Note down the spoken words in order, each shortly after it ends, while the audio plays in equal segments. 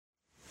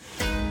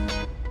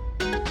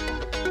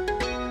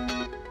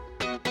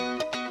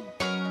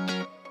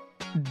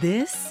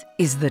This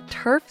is the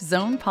Turf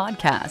Zone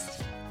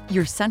Podcast,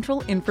 your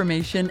central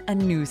information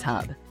and news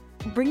hub,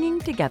 bringing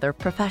together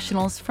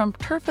professionals from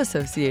turf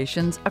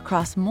associations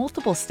across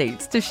multiple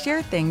states to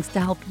share things to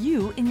help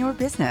you in your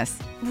business.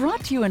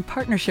 Brought to you in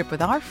partnership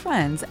with our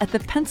friends at the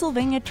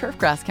Pennsylvania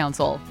Turfgrass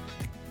Council.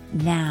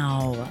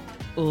 Now,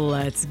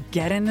 let's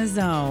get in the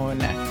zone.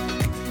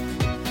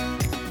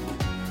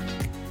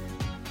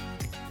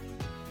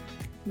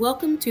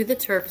 Welcome to the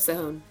Turf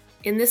Zone.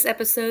 In this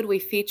episode, we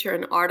feature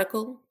an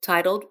article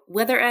titled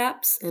Weather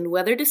Apps and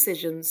Weather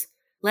Decisions,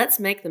 Let's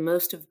Make the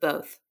Most of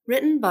Both,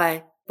 written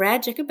by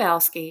Brad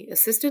Jakubowski,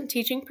 Assistant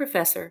Teaching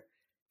Professor,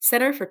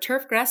 Center for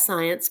Turfgrass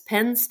Science,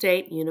 Penn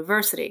State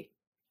University.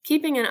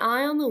 Keeping an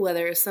eye on the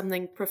weather is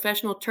something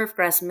professional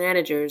turfgrass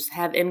managers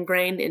have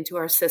ingrained into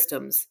our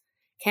systems.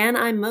 Can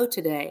I mow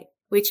today?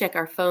 We check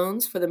our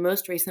phones for the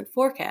most recent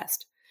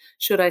forecast.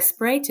 Should I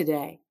spray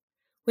today?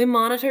 We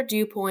monitor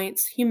dew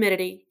points,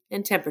 humidity,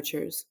 and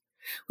temperatures.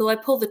 Will I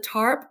pull the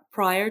tarp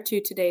prior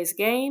to today's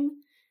game?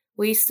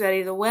 We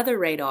study the weather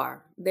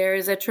radar. There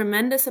is a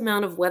tremendous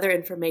amount of weather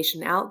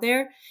information out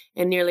there,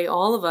 and nearly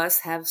all of us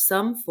have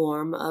some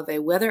form of a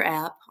weather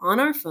app on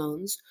our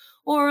phones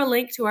or a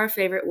link to our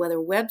favorite weather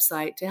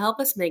website to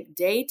help us make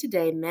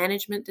day-to-day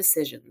management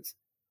decisions.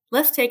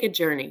 Let's take a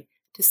journey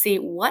to see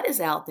what is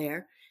out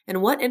there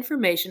and what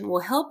information will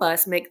help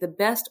us make the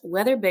best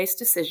weather-based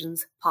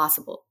decisions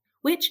possible.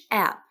 Which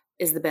app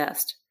is the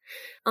best?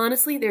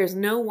 Honestly, there's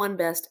no one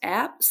best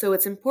app, so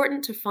it's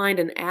important to find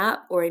an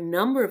app or a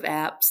number of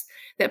apps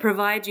that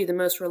provide you the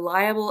most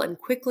reliable and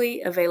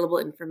quickly available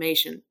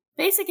information.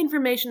 Basic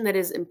information that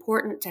is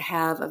important to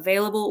have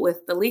available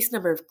with the least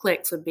number of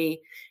clicks would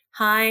be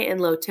high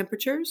and low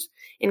temperatures,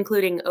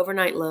 including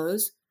overnight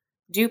lows,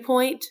 dew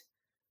point,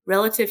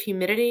 relative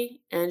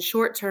humidity, and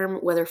short-term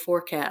weather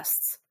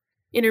forecasts.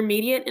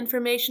 Intermediate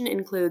information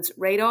includes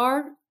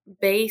radar,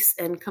 base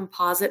and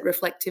composite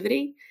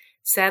reflectivity,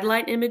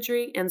 satellite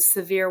imagery, and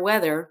severe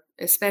weather,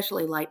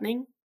 especially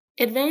lightning.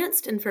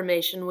 Advanced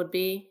information would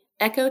be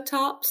echo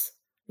tops,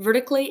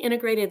 vertically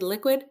integrated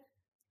liquid,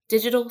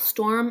 digital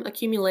storm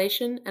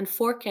accumulation, and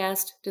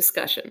forecast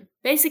discussion.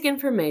 Basic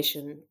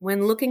information.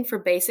 When looking for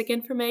basic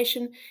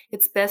information,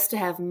 it's best to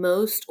have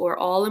most or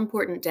all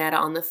important data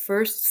on the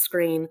first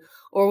screen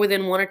or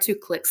within one or two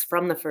clicks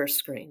from the first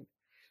screen.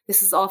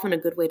 This is often a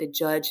good way to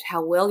judge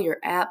how well your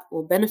app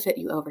will benefit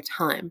you over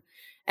time.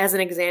 As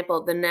an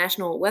example, the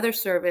National Weather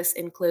Service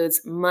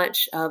includes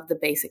much of the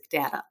basic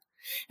data.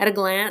 At a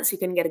glance, you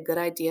can get a good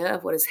idea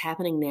of what is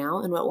happening now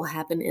and what will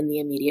happen in the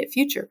immediate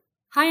future.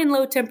 High and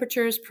low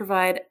temperatures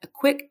provide a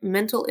quick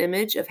mental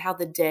image of how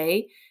the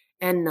day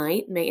and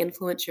night may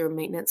influence your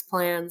maintenance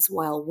plans,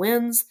 while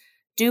winds,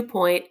 dew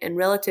point, and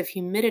relative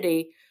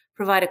humidity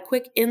provide a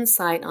quick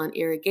insight on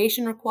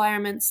irrigation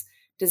requirements,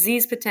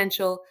 disease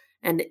potential,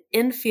 and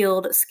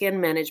in-field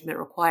skin management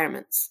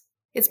requirements.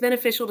 It's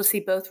beneficial to see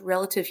both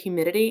relative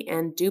humidity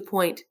and dew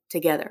point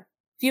together.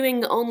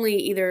 Viewing only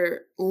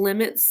either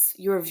limits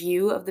your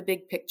view of the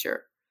big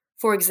picture.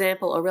 For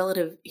example, a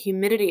relative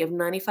humidity of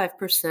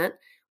 95%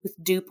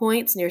 with dew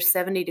points near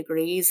 70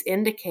 degrees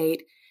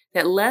indicate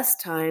that less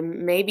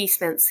time may be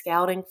spent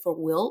scouting for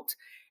wilt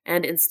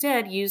and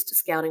instead used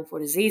scouting for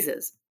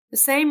diseases. The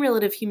same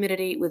relative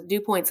humidity with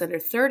dew points under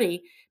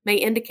 30 may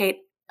indicate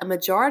a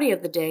majority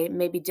of the day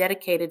may be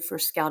dedicated for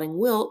scouting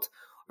wilt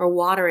or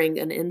watering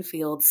an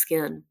infield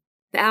skin.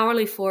 The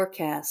hourly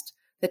forecast,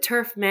 the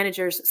turf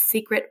manager's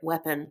secret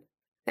weapon.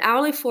 The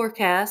hourly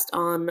forecast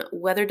on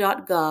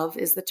weather.gov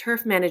is the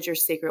turf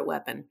manager's secret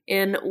weapon.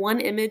 In one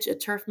image, a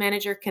turf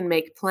manager can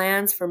make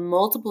plans for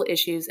multiple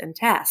issues and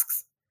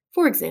tasks.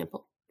 For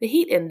example, the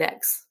heat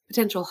index.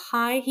 Potential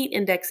high heat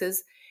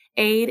indexes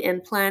aid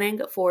in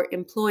planning for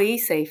employee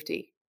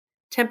safety.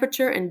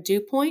 Temperature and dew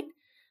point.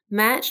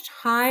 Matched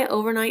high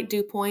overnight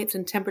dew points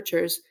and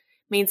temperatures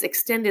means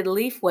extended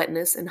leaf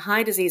wetness and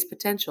high disease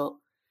potential.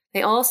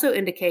 They also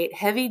indicate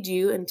heavy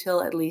dew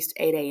until at least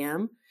 8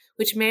 a.m.,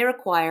 which may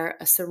require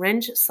a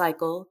syringe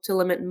cycle to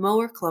limit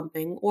mower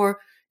clumping or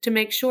to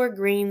make sure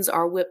greens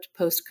are whipped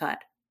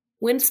post-cut.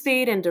 Wind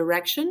speed and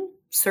direction,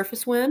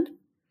 surface wind.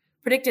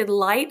 Predicted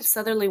light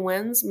southerly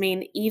winds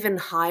mean even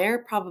higher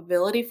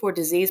probability for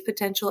disease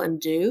potential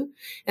and dew,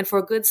 and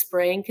for good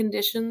spraying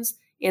conditions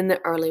in the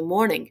early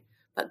morning.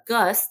 But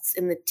gusts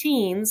in the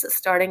teens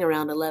starting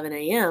around 11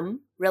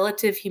 a.m.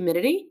 Relative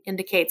humidity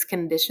indicates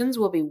conditions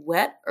will be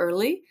wet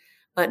early,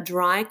 but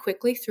dry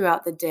quickly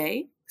throughout the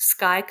day.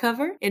 Sky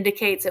cover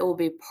indicates it will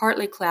be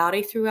partly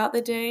cloudy throughout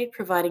the day,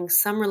 providing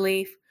some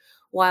relief,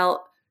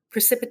 while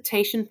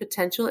precipitation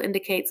potential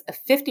indicates a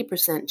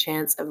 50%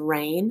 chance of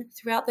rain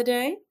throughout the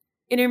day.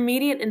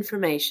 Intermediate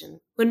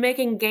information. When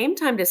making game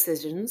time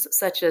decisions,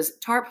 such as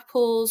tarp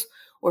pulls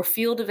or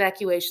field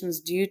evacuations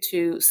due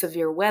to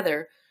severe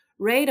weather,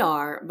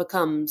 radar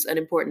becomes an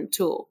important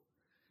tool.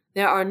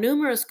 There are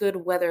numerous good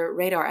weather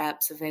radar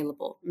apps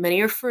available.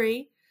 Many are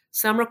free.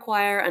 Some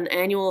require an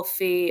annual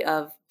fee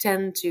of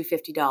 $10 to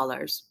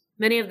 $50.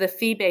 Many of the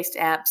fee-based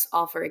apps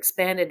offer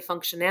expanded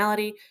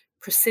functionality,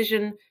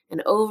 precision,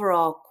 and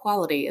overall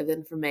quality of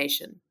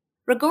information.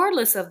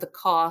 Regardless of the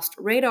cost,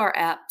 radar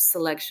app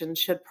selection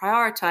should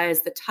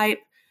prioritize the type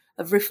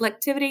of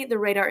reflectivity the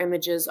radar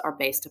images are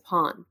based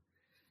upon.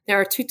 There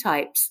are two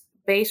types,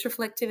 base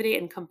reflectivity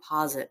and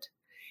composite.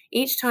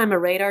 Each time a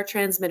radar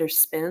transmitter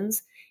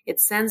spins, it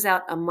sends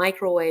out a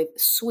microwave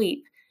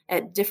sweep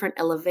at different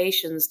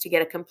elevations to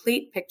get a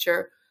complete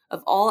picture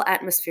of all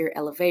atmosphere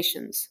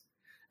elevations.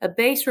 A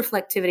base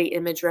reflectivity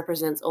image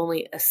represents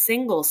only a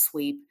single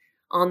sweep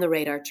on the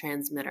radar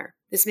transmitter.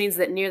 This means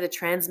that near the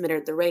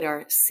transmitter, the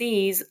radar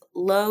sees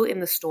low in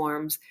the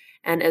storms,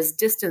 and as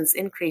distance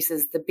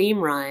increases, the beam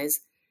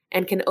rise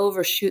and can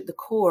overshoot the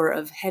core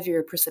of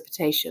heavier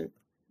precipitation.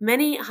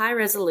 Many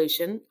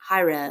high-resolution,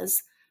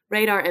 high-res,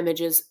 radar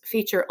images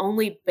feature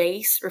only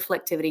base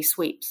reflectivity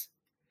sweeps.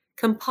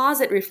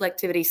 Composite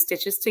reflectivity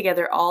stitches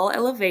together all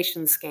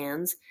elevation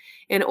scans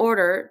in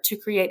order to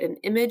create an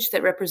image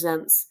that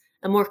represents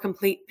a more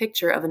complete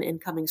picture of an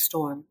incoming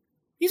storm.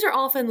 These are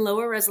often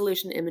lower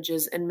resolution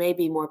images and may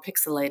be more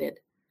pixelated.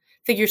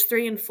 Figures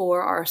 3 and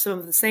 4 are some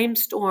of the same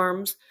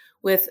storms,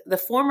 with the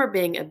former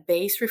being a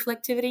base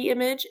reflectivity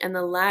image and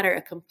the latter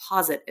a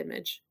composite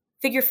image.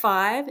 Figure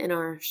 5 in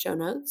our show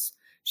notes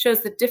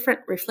shows the different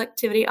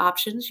reflectivity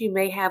options you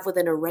may have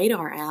within a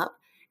radar app,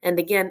 and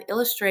again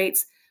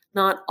illustrates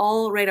not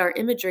all radar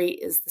imagery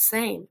is the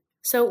same.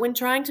 So when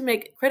trying to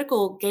make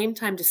critical game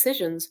time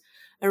decisions,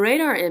 a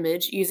radar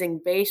image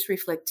using base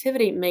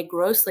reflectivity may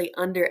grossly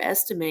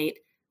underestimate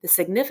the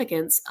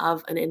significance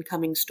of an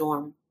incoming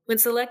storm. When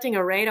selecting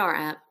a radar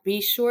app, be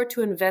sure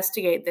to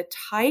investigate the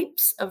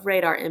types of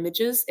radar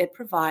images it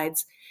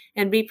provides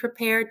and be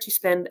prepared to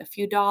spend a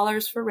few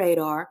dollars for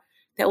radar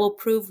that will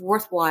prove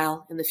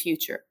worthwhile in the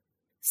future.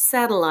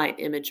 Satellite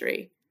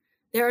imagery.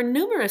 There are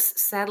numerous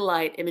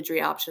satellite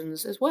imagery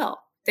options as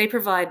well. They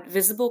provide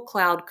visible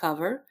cloud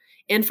cover,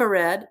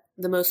 infrared,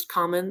 the most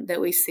common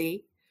that we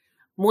see,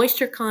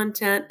 moisture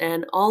content,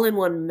 and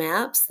all-in-one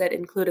maps that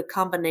include a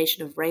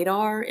combination of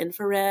radar,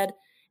 infrared,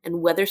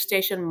 and weather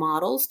station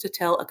models to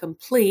tell a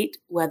complete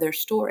weather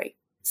story.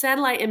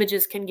 Satellite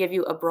images can give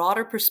you a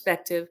broader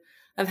perspective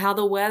of how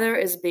the weather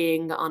is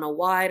being on a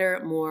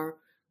wider, more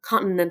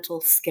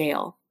continental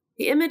scale.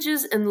 The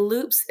images and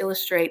loops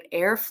illustrate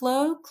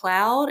airflow,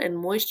 cloud and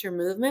moisture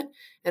movement,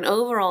 and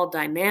overall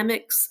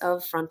dynamics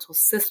of frontal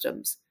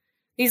systems.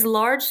 These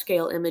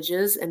large-scale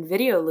images and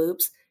video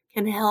loops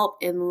can help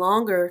in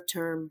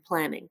longer-term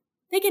planning.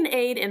 They can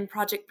aid in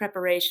project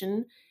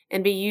preparation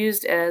and be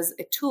used as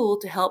a tool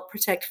to help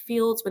protect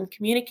fields when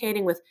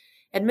communicating with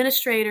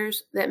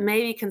administrators that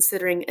may be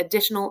considering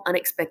additional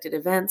unexpected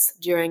events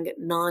during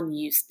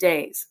non-use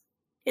days.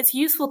 It's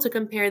useful to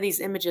compare these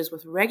images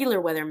with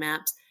regular weather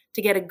maps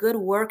to get a good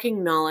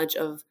working knowledge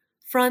of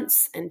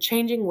fronts and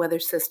changing weather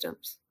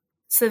systems.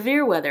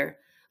 Severe weather.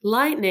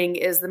 Lightning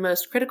is the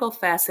most critical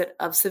facet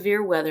of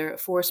severe weather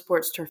for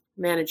sports turf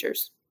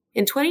managers.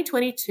 In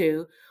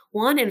 2022,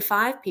 1 in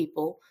 5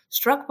 people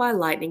struck by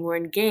lightning were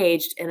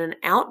engaged in an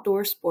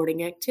outdoor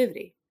sporting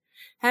activity.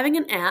 Having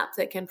an app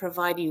that can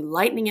provide you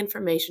lightning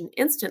information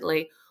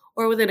instantly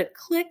or within a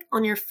click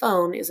on your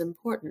phone is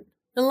important.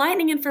 The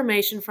lightning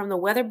information from the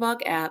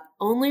WeatherBug app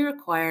only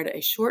required a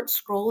short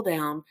scroll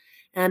down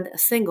and a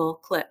single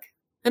click.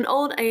 An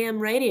old AM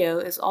radio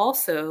is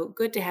also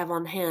good to have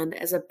on hand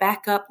as a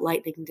backup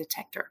lightning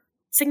detector.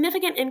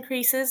 Significant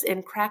increases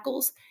in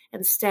crackles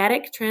and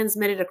static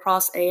transmitted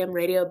across AM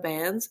radio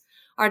bands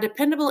are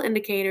dependable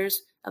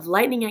indicators of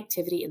lightning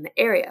activity in the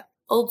area.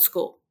 Old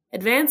school.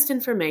 Advanced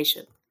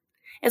information.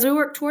 As we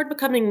work toward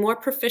becoming more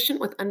proficient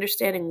with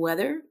understanding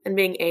weather and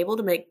being able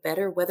to make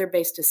better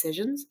weather-based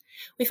decisions,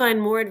 we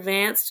find more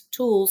advanced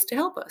tools to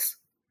help us.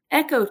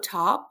 Echo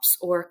tops,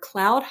 or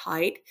cloud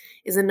height,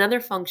 is another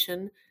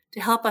function to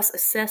help us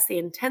assess the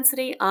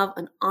intensity of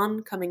an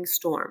oncoming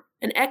storm.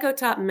 An echo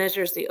top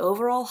measures the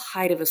overall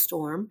height of a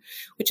storm,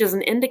 which is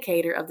an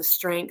indicator of the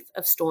strength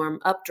of storm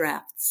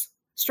updrafts.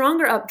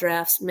 Stronger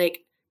updrafts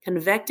make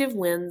convective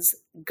winds,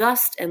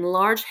 gust, and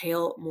large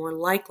hail more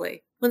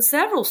likely. When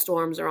several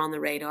storms are on the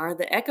radar,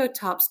 the echo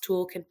tops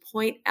tool can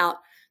point out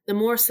the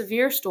more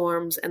severe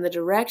storms and the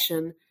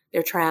direction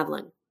they're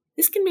traveling.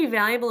 This can be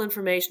valuable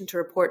information to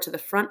report to the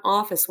front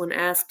office when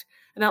asked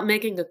about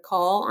making a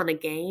call on a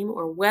game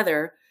or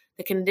whether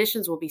the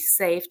conditions will be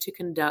safe to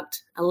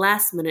conduct a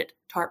last-minute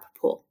tarp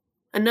pull.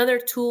 Another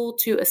tool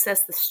to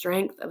assess the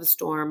strength of a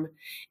storm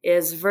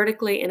is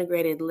vertically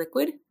integrated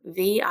liquid,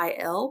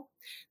 VIL.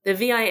 The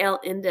VIL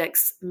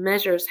index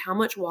measures how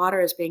much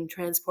water is being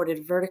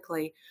transported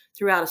vertically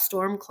throughout a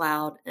storm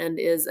cloud and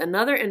is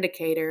another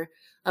indicator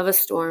of a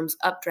storm's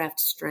updraft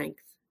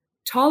strength.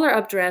 Taller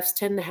updrafts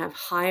tend to have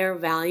higher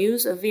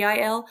values of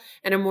VIL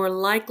and are more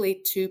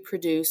likely to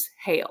produce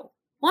hail.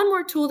 One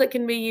more tool that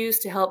can be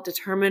used to help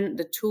determine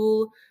the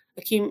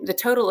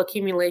total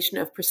accumulation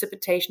of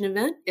precipitation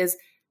event is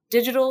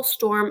digital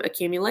storm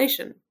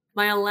accumulation.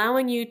 By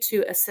allowing you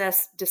to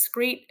assess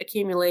discrete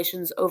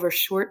accumulations over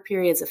short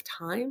periods of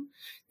time,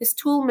 this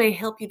tool may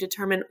help you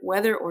determine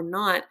whether or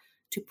not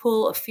to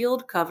pull a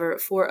field cover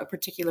for a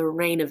particular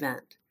rain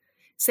event.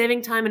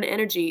 saving time and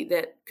energy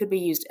that could be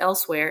used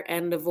elsewhere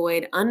and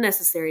avoid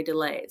unnecessary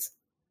delays.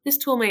 This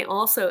tool may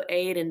also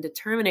aid in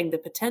determining the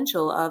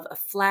potential of a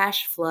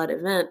flash flood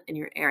event in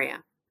your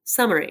area.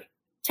 Summary: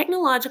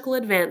 technological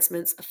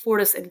advancements afford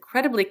us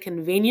incredibly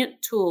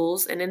convenient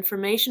tools and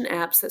information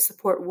apps that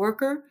support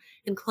worker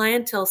and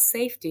clientele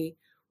safety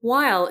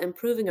while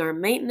improving our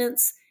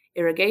maintenance,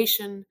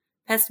 irrigation,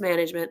 pest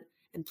management,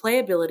 and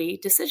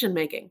playability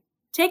decision-making.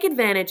 Take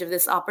advantage of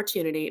this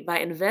opportunity by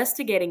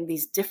investigating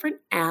these different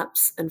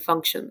apps and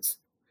functions.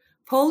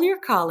 Poll your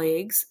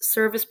colleagues,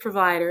 service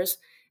providers,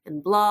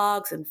 and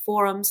blogs and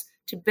forums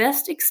to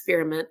best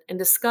experiment and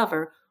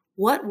discover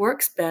what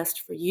works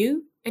best for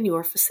you and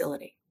your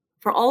facility.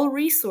 For all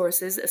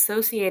resources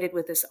associated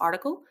with this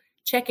article,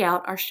 check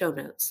out our show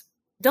notes.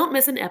 Don't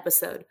miss an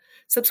episode.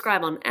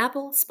 Subscribe on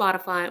Apple,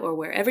 Spotify, or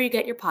wherever you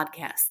get your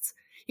podcasts.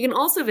 You can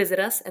also visit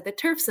us at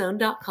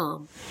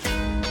theturfzone.com.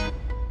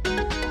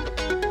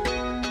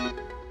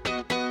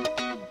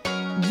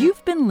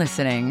 You've been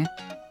listening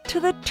to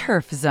The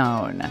Turf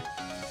Zone.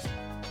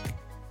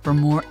 For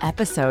more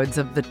episodes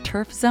of The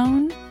Turf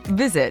Zone,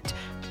 visit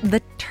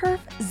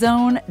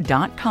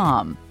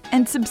theturfzone.com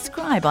and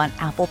subscribe on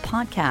Apple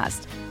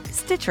Podcast,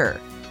 Stitcher,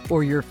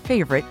 or your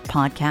favorite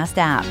podcast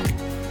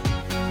app.